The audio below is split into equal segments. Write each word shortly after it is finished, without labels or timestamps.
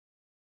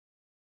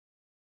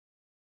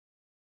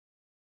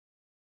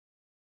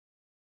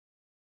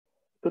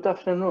Good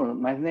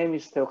afternoon. My name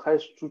is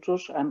Theocharis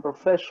Tsoutsos. I'm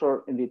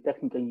professor in the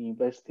Technical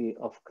University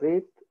of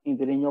Crete in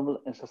the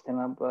Renewable and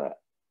Sustainable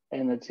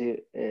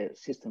Energy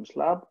Systems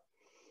Lab.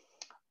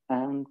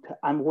 And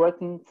I'm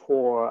working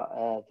for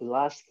the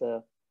last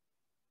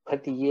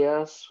 30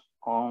 years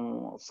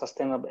on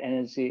sustainable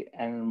energy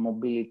and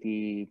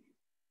mobility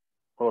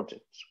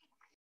projects.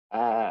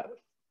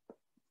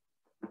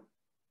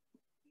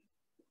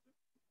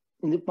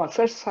 In my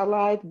first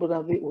slide,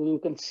 you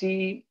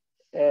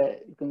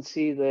can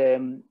see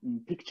the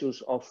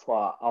pictures of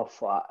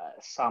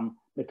some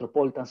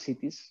metropolitan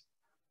cities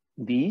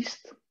in the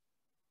east,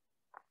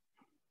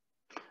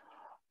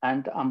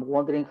 and I'm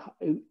wondering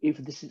if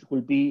this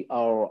will be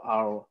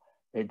our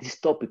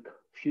dystopic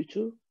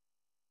future.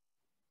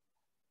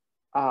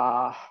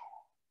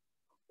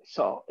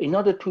 So, in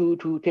order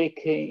to take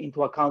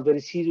into account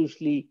very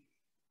seriously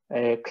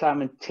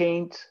climate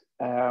change,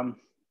 the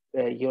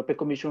European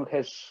Commission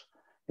has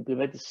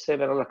implemented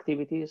several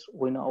activities.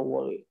 We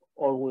know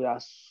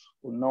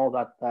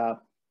that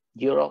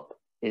Europe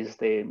is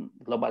the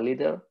global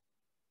leader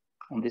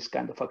on this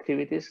kind of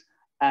activities,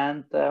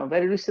 and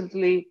very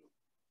recently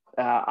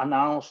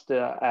announced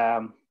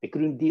a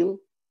Green Deal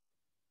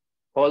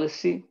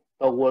policy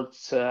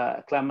towards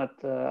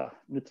climate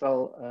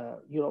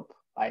neutral Europe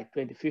by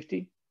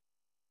 2050.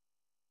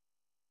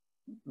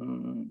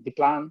 The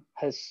plan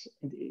has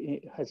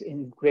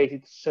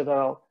integrated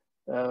several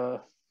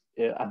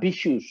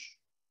ambitious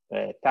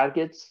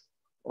targets,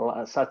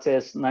 such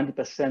as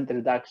 90%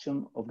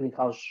 reduction of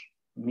greenhouse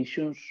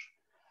emissions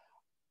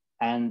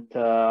and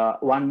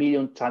 1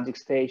 million charging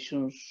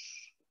stations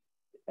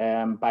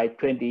by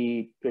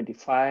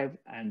 2025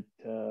 and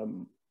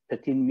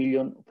 13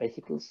 million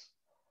vehicles.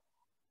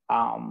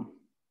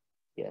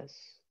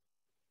 Yes.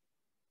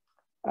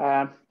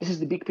 This is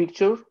the big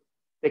picture.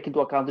 Take into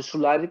account the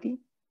solarity,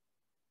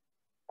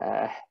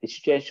 the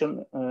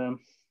situation,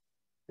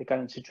 the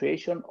current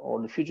situation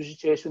or the future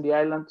situation of the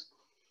islands.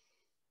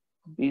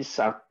 These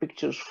are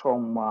pictures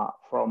from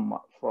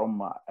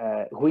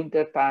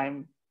winter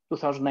time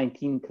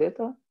 2019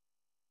 Crete,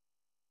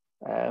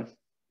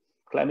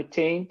 climate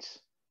change,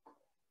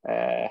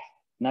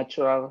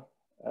 natural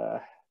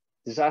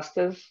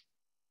disasters.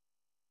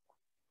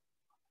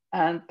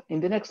 And in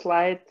the next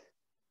slide,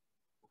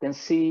 you can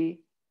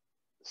see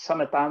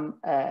summertime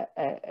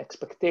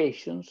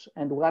expectations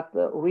and what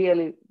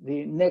really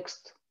the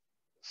next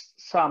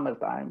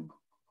summertime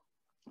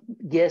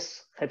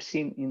guests have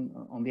seen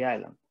on the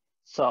island.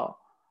 So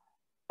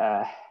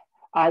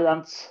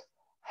islands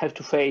have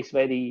to face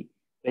very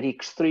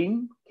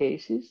extreme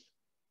cases,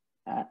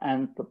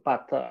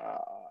 but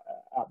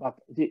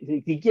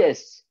the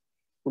guests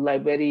would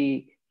like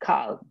very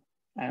calm,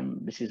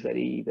 and this is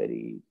very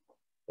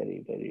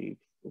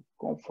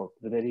comfort,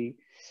 very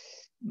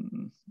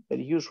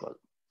usual.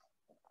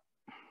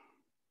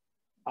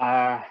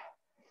 I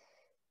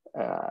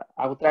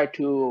will try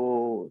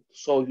to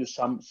show you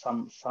some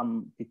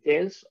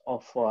details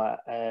of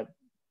a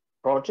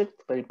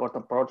project, very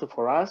important project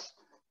for us,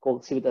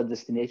 called Civita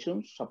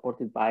Destinations,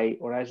 supported by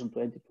Horizon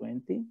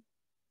 2020.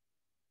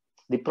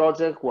 The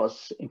project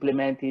was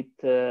implemented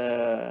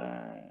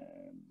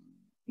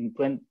in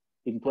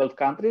 12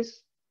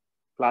 countries,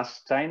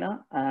 plus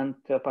China, and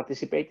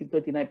participated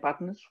 29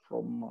 partners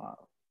from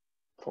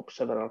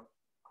several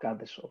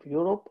countries of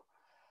Europe.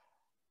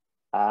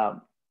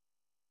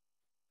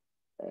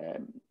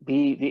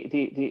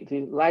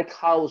 The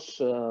lighthouse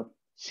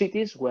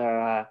cities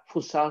were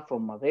Futsal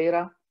from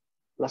Madeira,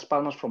 Las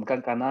Palmas from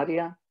Gran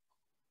Canaria,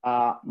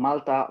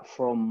 Malta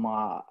from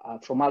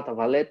Malta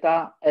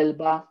Valletta,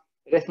 Elba,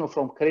 Rethymno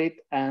from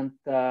Crete, and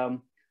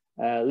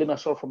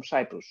Limassol from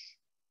Cyprus.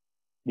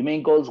 The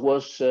main goals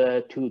was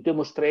to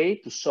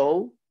demonstrate, to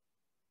show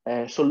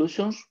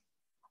solutions,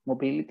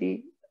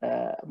 mobility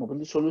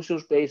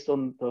solutions based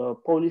on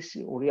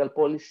policy, real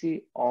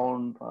policy,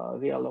 on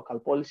real local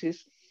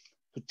policies,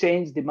 to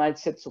change the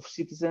mindsets of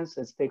citizens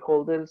and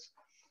stakeholders,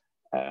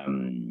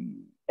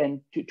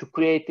 and to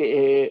create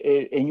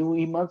a new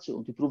image,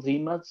 to improve the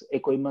image,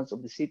 eco-image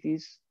of the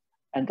cities,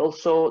 and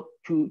also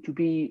to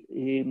be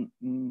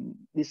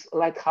these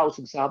lighthouse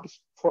examples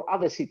for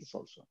other cities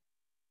also.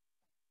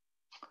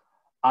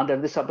 Under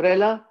this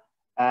umbrella,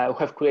 we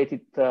have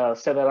created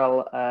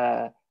several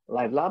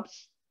live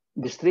labs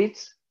in the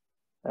streets,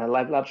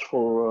 live labs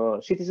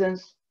for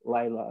citizens,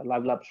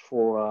 live labs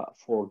for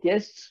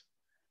guests.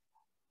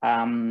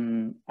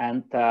 And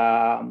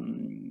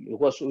it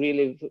was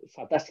really a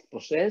fantastic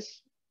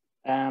process.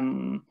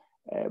 Due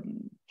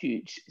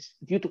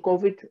to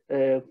COVID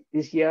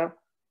this year,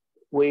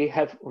 we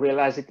have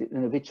realized it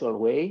in a virtual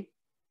way.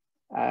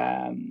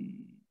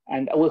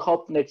 And we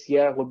hope next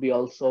year will be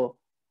also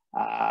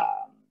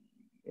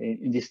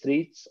in the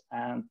streets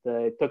and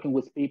talking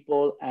with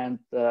people and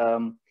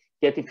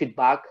getting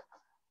feedback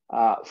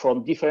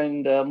from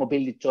different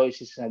mobility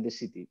choices in the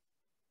city.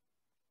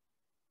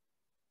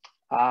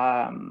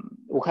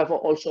 We have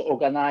also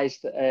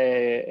organized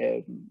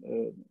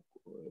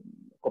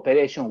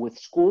cooperation with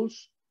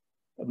schools.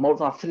 More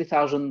than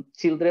 3,000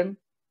 children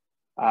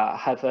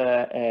have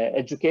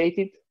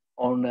educated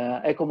on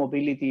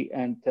eco-mobility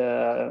and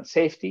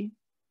safety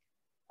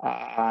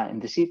in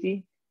the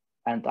city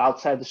and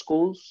outside the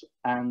schools,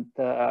 and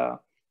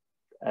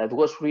it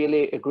was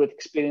really a great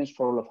experience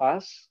for all of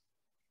us.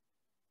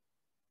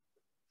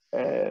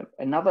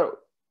 Another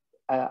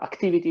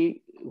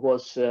activity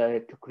was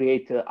to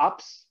create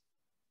apps.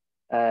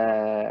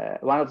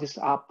 One of these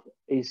apps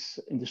is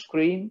in the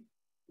screen,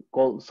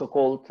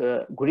 so-called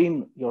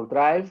Green Your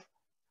Drive,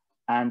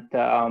 and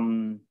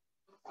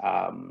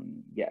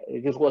yeah,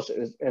 this was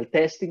a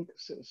testing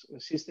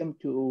system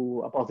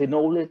about the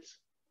knowledge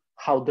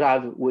how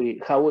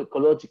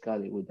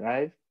ecologically we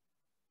drive.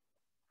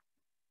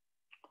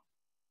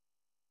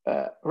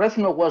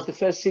 Rethymno was the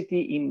first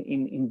city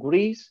in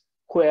Greece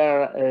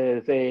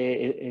where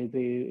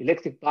the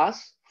electric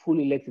bus,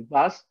 fully electric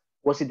bus,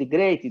 was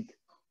integrated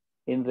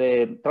in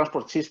the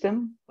transport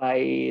system by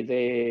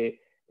the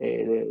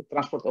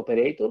transport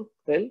operator.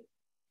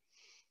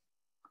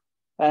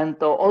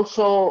 And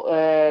also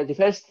the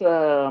first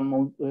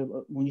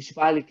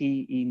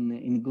municipality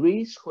in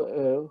Greece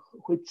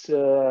which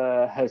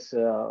has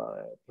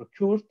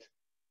procured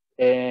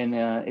an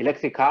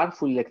electric car,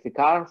 full electric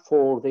car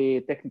for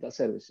the technical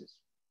services.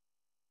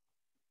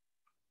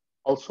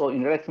 Also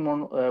in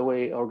Rethymno,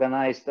 we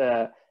organized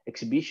an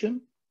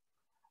exhibition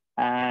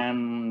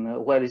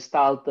and were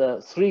installed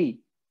 3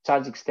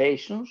 charging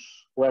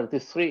stations, were the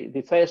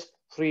first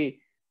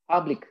 3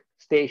 public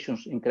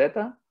stations in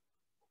Crete.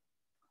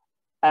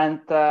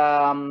 And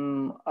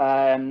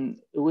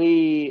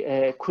we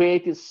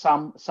created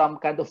some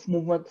kind of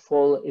movement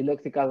for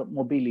electrical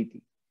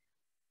mobility.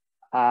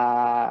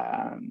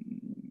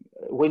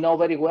 We know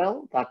very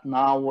well that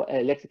now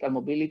electrical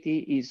mobility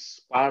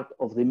is part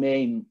of the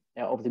main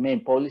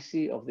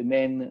policy, of the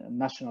main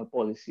national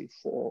policy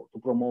to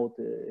promote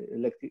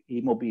electric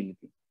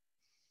e-mobility.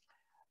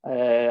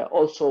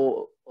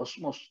 Also, as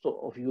most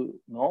of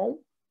you know,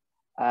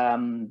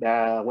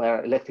 there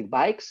were electric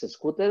bikes and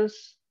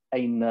scooters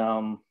in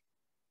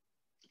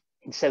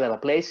several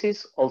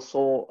places.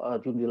 Also,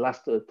 during the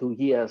last 2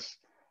 years,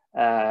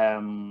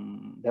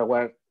 there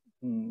were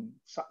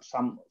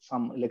some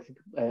electric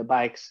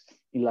bikes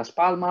in Las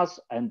Palmas,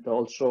 and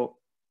also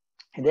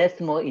in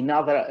Rethymno,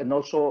 and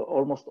also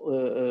almost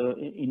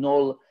in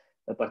all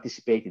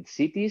participated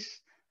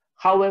cities.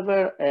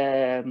 However,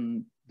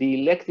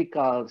 the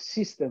electrical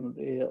system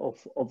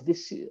of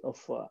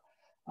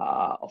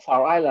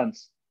our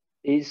islands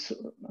is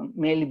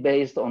mainly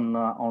based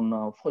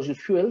on fossil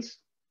fuels.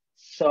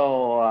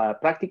 So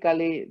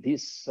practically,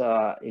 these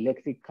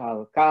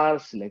electrical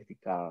cars,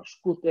 electrical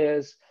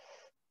scooters,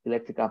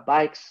 electrical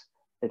bikes,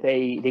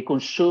 they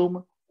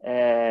consume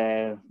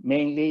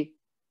mainly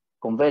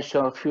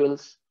conventional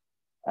fuels.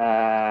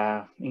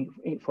 For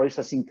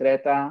instance, in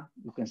Crete,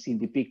 you can see in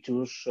the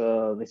pictures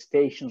the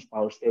stations,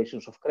 power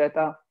stations of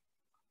Crete.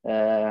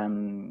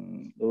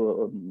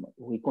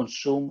 We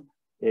consume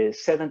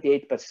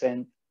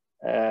 78%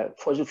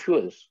 fossil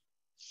fuels.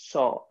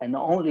 So, and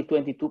only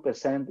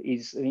 22%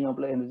 is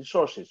renewable energy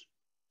sources.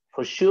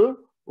 For sure,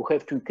 we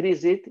have to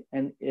increase it,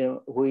 and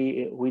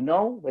we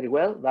know very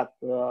well that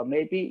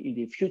maybe in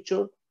the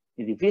future,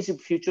 in the visible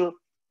future,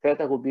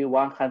 Crete will be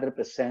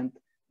 100%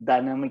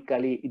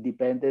 dynamically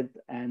independent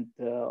and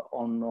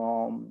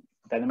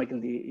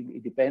dynamically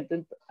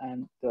independent,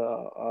 and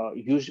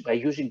by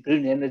using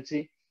green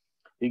energy,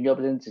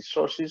 renewable energy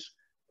sources,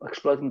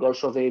 exploiting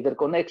also the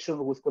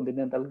interconnection with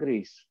continental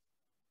Greece.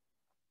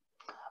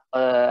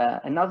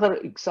 Another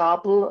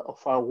example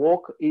of our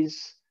work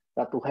is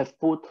that we have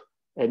put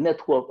a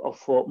network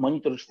of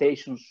monitoring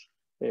stations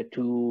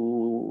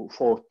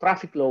for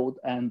traffic load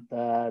and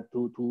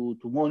to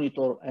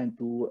monitor and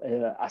to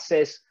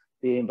assess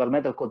the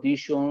environmental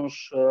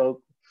conditions,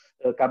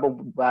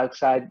 carbon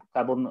dioxide,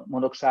 carbon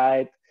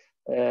monoxide,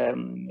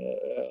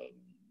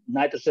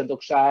 nitrogen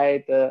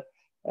dioxide,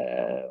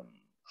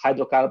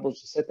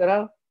 hydrocarbons,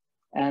 etc.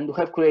 And we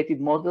have created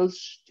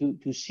models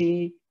to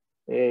see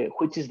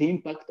which is the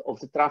impact of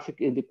the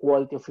traffic in the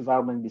quality of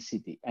environment in the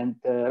city. And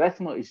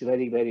Rethymno is a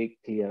very, very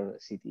clear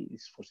city,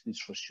 this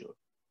for sure.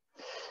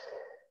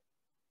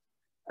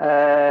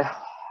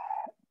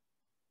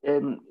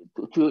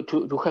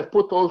 To have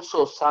put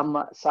also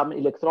some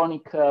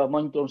electronic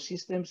monitoring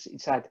systems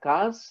inside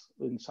cars,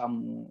 in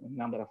some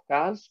number of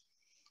cars,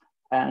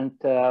 and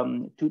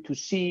to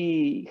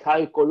see how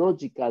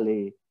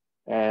ecologically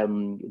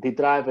the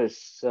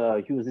drivers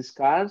use these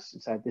cars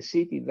inside the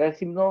city in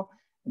Rethymno.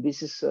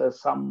 This is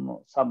some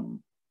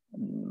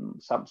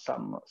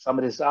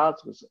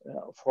results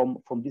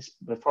from this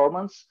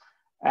performance,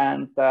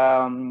 and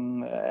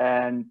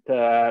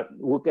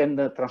we can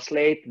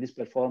translate this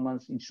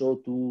performance in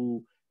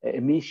CO2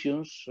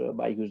 emissions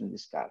by using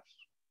these cars.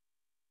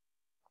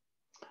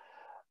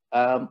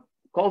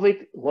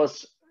 COVID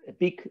was a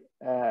big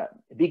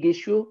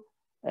issue.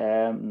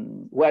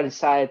 We're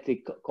inside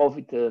the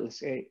COVID, let's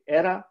say,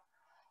 era.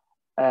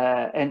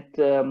 And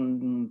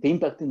the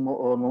impact on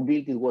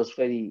mobility was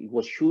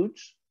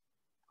huge.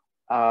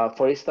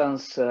 For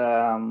instance,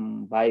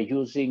 by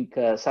using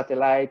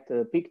satellite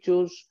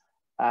pictures,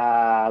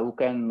 We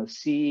can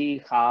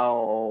see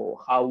how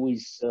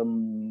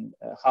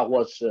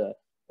was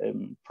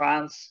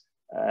France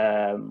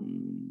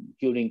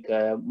during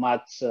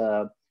March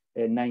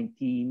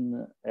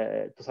 2019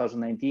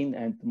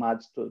 and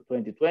March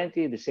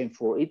 2020. The same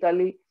for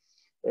Italy.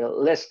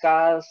 Less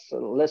cars,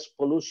 less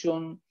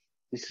pollution.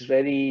 This is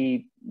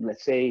very,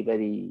 let's say,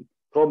 very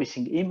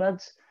promising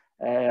image.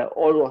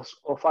 All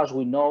of us,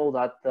 we know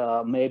that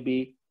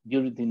maybe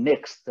during the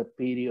next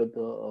period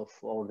or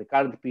the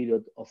current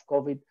period of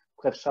COVID,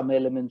 we have some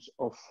elements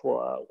of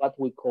what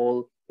we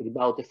call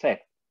rebound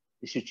effect.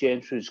 The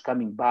situation is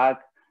coming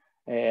back,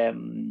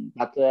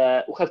 but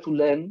we have to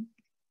learn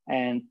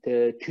and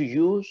to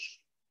use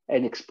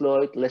and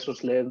exploit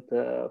lessons learned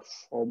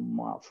from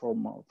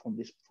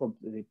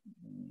the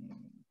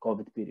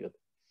COVID period.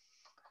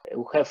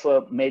 We have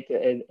made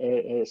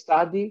a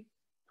study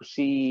to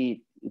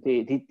see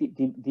the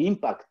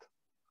impact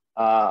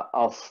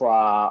of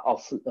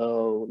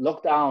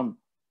lockdown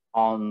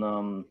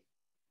on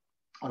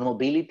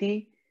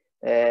mobility.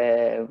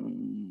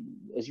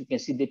 As you can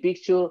see in the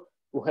picture,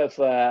 we have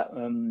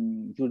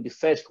during the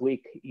first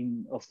week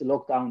of the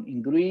lockdown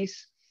in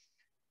Greece,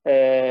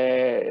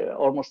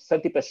 almost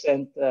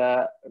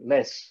 30%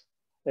 less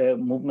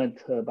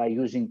movement by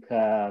using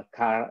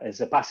car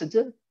as a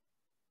passenger,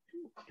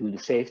 due to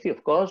safety,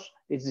 of course.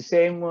 It's the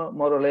same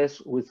more or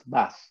less with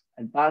bus,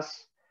 and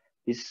bus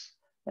is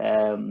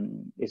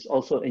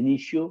also an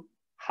issue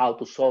how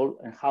to solve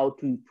and how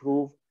to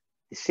improve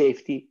the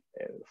safety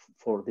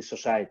for the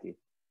society.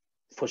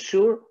 For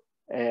sure,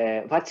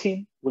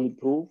 vaccine will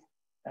improve.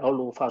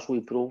 All of us will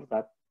improve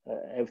that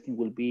everything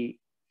will be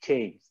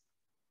changed.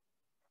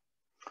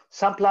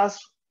 Sunplus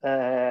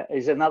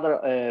is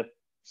another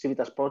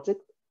Civitas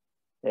project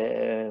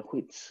in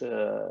which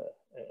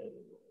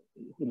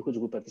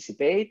we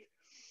participate.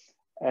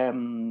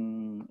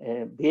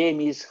 The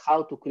aim is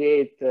how to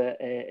create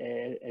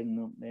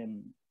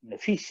an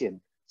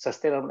efficient,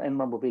 sustainable urban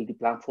mobility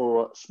plan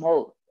for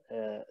small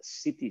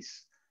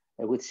cities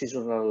with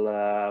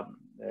seasonal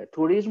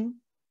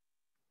tourism.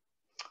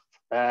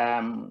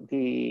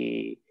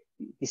 The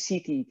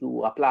city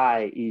to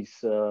apply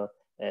is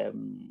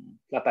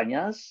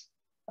Platanias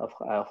of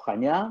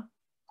Chania.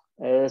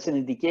 As an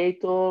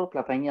indicator,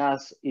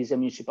 Platanias is a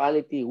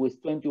municipality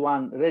with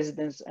 21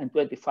 residents and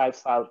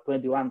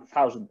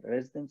 21,000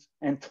 residents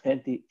and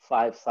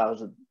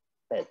 25,000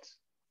 beds.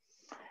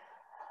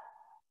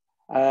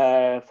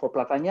 For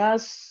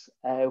Platanias,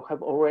 we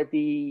have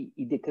already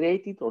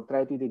integrated or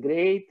tried to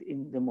integrate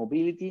in the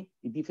mobility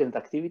in different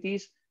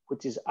activities,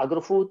 which is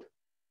agro-food,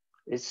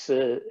 it's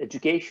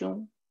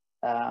education,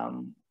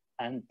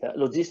 and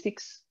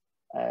logistics,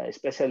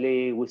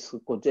 especially with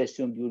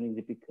congestion during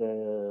the peak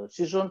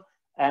season,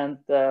 and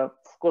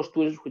of course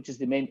tourism, which is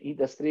the main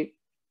industry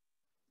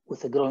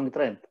with a growing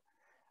trend.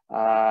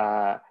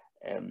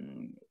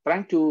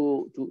 Trying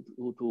to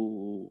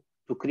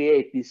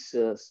create this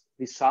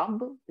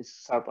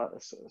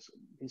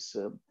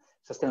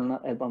sustainable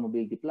urban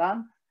mobility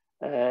plan,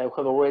 we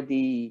have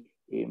already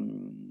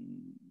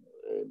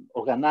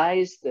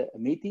organized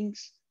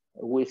meetings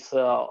with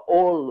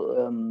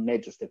all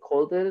major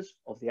stakeholders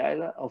of the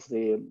island, of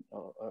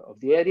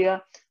the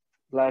area,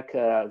 like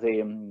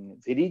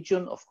the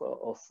region of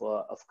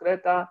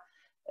Crete,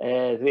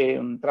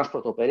 the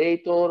transport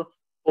operator,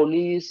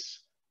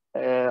 police,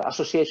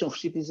 association of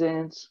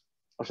citizens,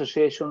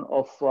 association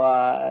of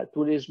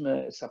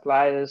tourism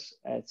suppliers,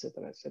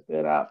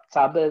 etc.,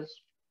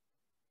 chambers.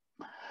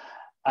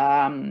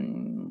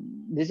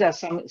 These are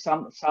some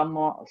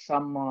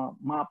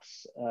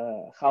maps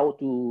how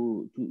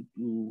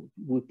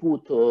we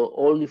put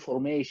all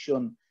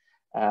information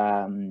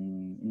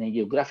in a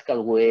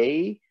geographical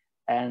way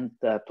and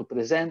to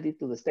present it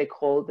to the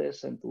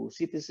stakeholders and to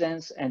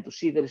citizens and to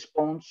see the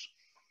response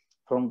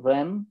from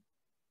them.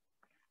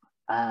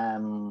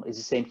 It's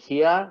the same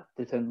here,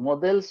 different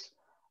models.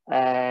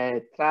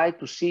 Try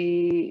to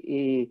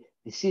see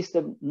the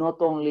system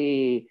not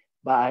only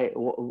by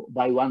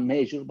one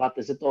measure, but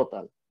as a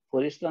total.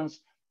 For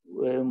instance,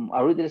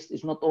 our interest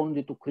is not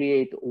only to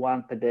create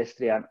one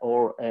pedestrian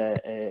or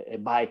a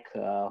bike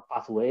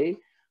pathway,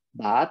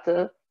 but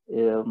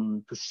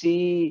to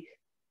see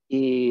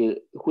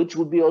which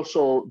would be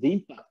also the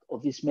impact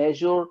of this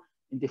measure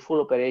in the full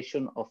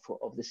operation of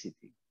the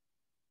city.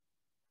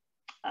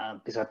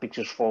 These are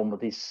pictures from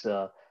this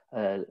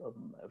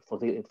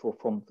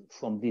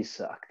from these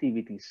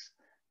activities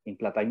in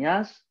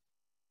Platanias.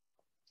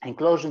 In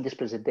closing this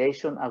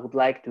presentation, I would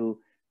like to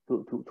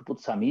put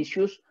some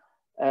issues.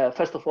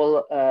 First of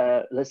all,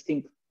 let's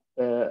think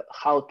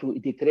how to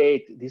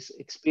integrate this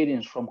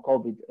experience from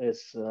COVID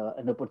as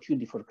an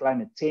opportunity for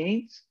climate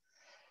change.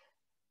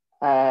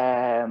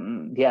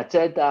 The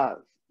agenda,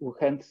 we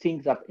can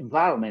think that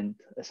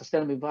environment, a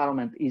sustainable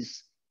environment,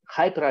 is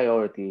high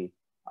priority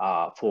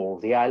for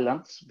the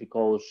islands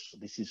because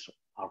this is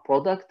our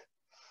product.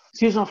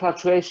 Seasonal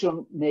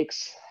fluctuation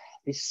makes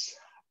this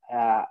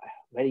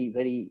very,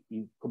 very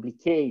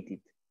complicated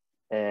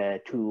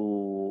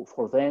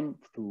for them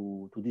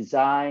to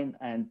design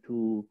and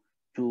to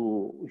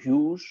to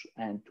use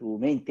and to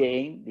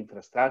maintain the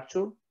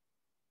infrastructure.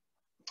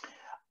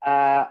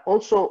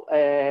 Also,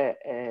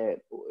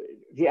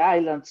 the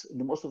islands,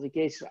 in most of the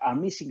cases, are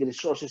missing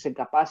resources and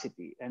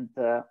capacity, and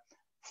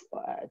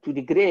to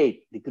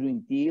degrade the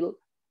Green Deal.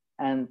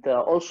 And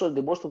also,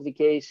 in most of the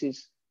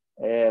cases,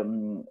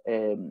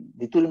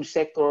 the tourism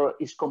sector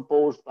is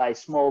composed by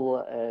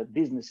small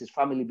businesses,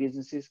 family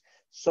businesses.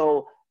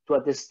 So to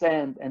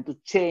understand and to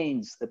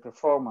change the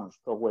performance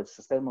towards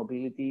sustainable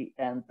mobility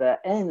and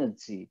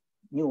energy,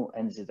 new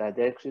energy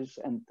directions,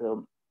 and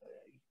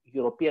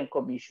European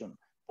Commission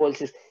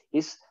policies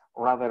is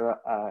rather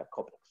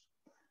complex.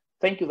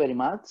 Thank you very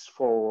much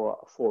for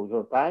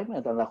your time,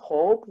 and I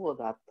hope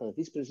that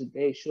this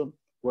presentation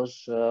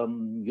was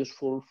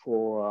useful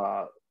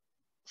for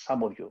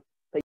some of you.